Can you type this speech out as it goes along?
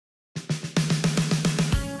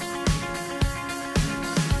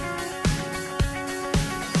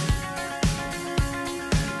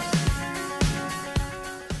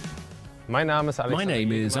My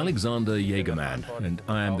name is Alexander Jägermann, and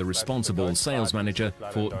I am the responsible sales manager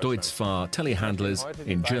for DEUTZ-FAHR telehandlers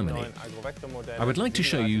in Germany. I would like to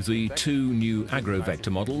show you the two new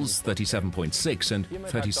Agrovector models, 37.6 and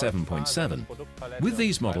 37.7. With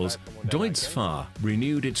these models, DEUTZ-FAHR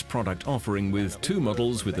renewed its product offering with two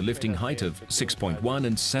models with a lifting height of 6.1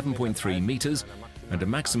 and 7.3 meters and a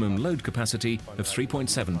maximum load capacity of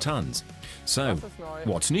 3.7 tons. So,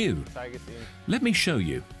 what's new? Let me show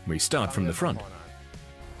you. We start from the front.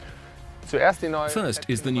 First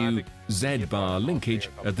is the new Z-bar linkage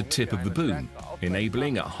at the tip of the boom,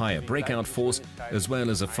 enabling a higher breakout force as well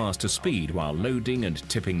as a faster speed while loading and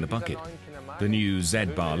tipping the bucket. The new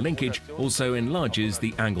Z-bar linkage also enlarges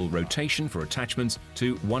the angle rotation for attachments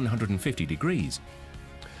to 150 degrees.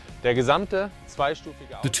 The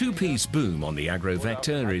two-piece boom on the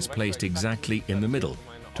Agrovector is placed exactly in the middle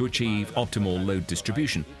to achieve optimal load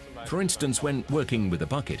distribution, for instance when working with a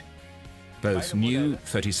bucket. Both new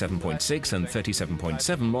 37.6 and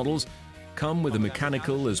 37.7 models come with a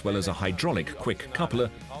mechanical as well as a hydraulic quick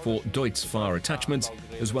coupler for DEUTZ-FAHR attachments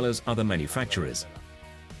as well as other manufacturers.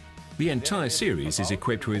 The entire series is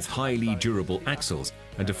equipped with highly durable axles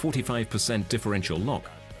and a 45% differential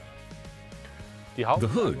lock. The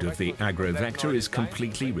hood of the Agrovector is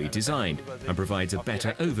completely redesigned and provides a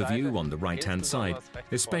better overview on the right-hand side,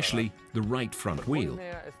 especially the right front wheel.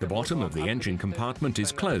 The bottom of the engine compartment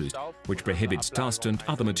is closed, which prohibits dust and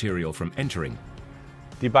other material from entering.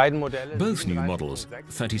 Both new models,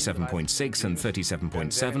 37.6 and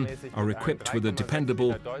 37.7, are equipped with a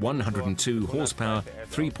dependable 102 horsepower,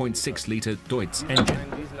 3.6-litre DEUTZ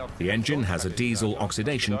engine. The engine has a diesel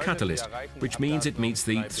oxidation catalyst, which means it meets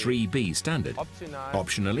the 3B standard.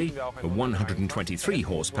 Optionally, a 123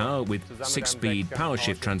 horsepower with 6-speed power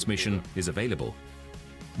shift transmission is available.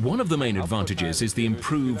 One of the main advantages is the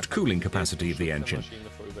improved cooling capacity of the engine.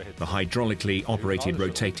 The hydraulically operated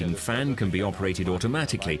rotating fan can be operated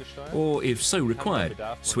automatically, or if so required,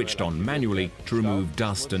 switched on manually to remove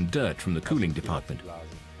dust and dirt from the cooling department.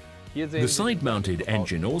 The side-mounted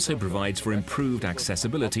engine also provides for improved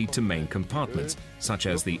accessibility to main compartments, such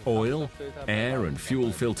as the oil, air and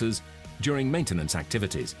fuel filters during maintenance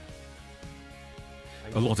activities.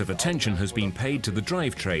 A lot of attention has been paid to the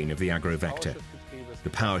drivetrain of the Agrovector. The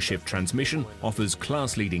power shift transmission offers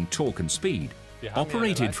class-leading torque and speed.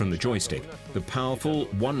 Operated from the joystick, the powerful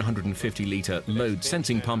 150-litre load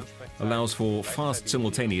sensing pump allows for fast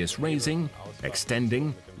simultaneous raising,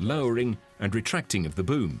 extending, lowering and retracting of the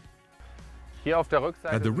boom.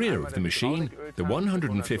 At the rear of the machine, the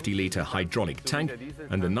 150-litre hydraulic tank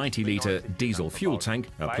and the 90-litre diesel fuel tank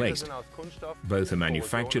are placed. Both are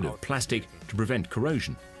manufactured of plastic to prevent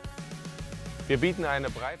corrosion.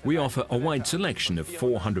 We offer a wide selection of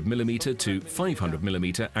 400mm to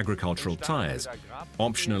 500mm agricultural tyres.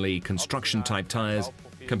 Optionally, construction-type tyres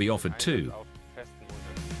can be offered too.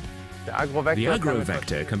 The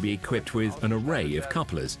Agrovector can be equipped with an array of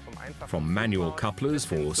couplers, from manual couplers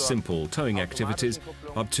for simple towing activities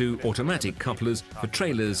up to automatic couplers for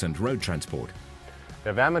trailers and road transport.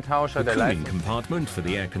 The cooling compartment for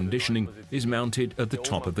the air conditioning is mounted at the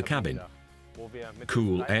top of the cabin.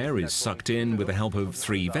 Cool air is sucked in with the help of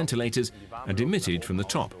 3 ventilators and emitted from the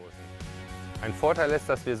top.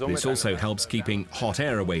 This also helps keeping hot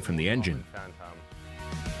air away from the engine.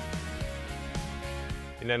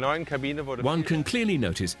 One can clearly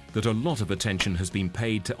notice that a lot of attention has been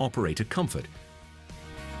paid to operator comfort.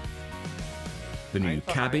 The new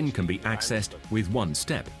cabin can be accessed with one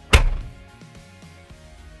step.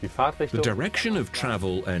 The direction of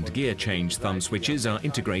travel and gear change thumb switches are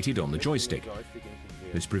integrated on the joystick.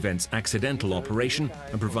 This prevents accidental operation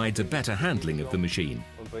and provides a better handling of the machine.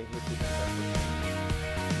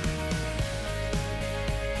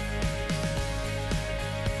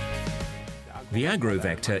 The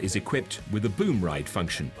Agrovector is equipped with a boom ride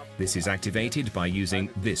function. This is activated by using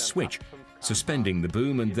this switch, suspending the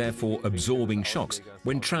boom and therefore absorbing shocks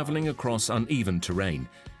when traveling across uneven terrain.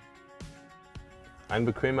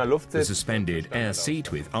 The suspended air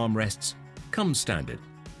seat with armrests comes standard.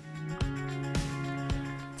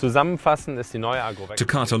 To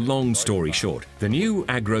cut a long story short, the new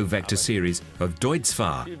Agrovector series of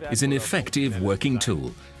DEUTZ-FAHR is an effective working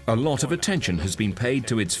tool. A lot of attention has been paid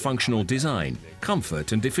to its functional design,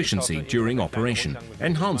 comfort and efficiency during operation,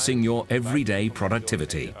 enhancing your everyday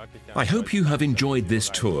productivity. I hope you have enjoyed this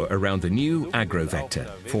tour around the new Agrovector.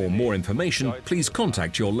 For more information, please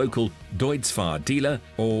contact your local DEUTZ-FAHR dealer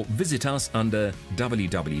or visit us under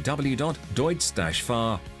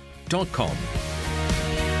www.deutz-fahr.com.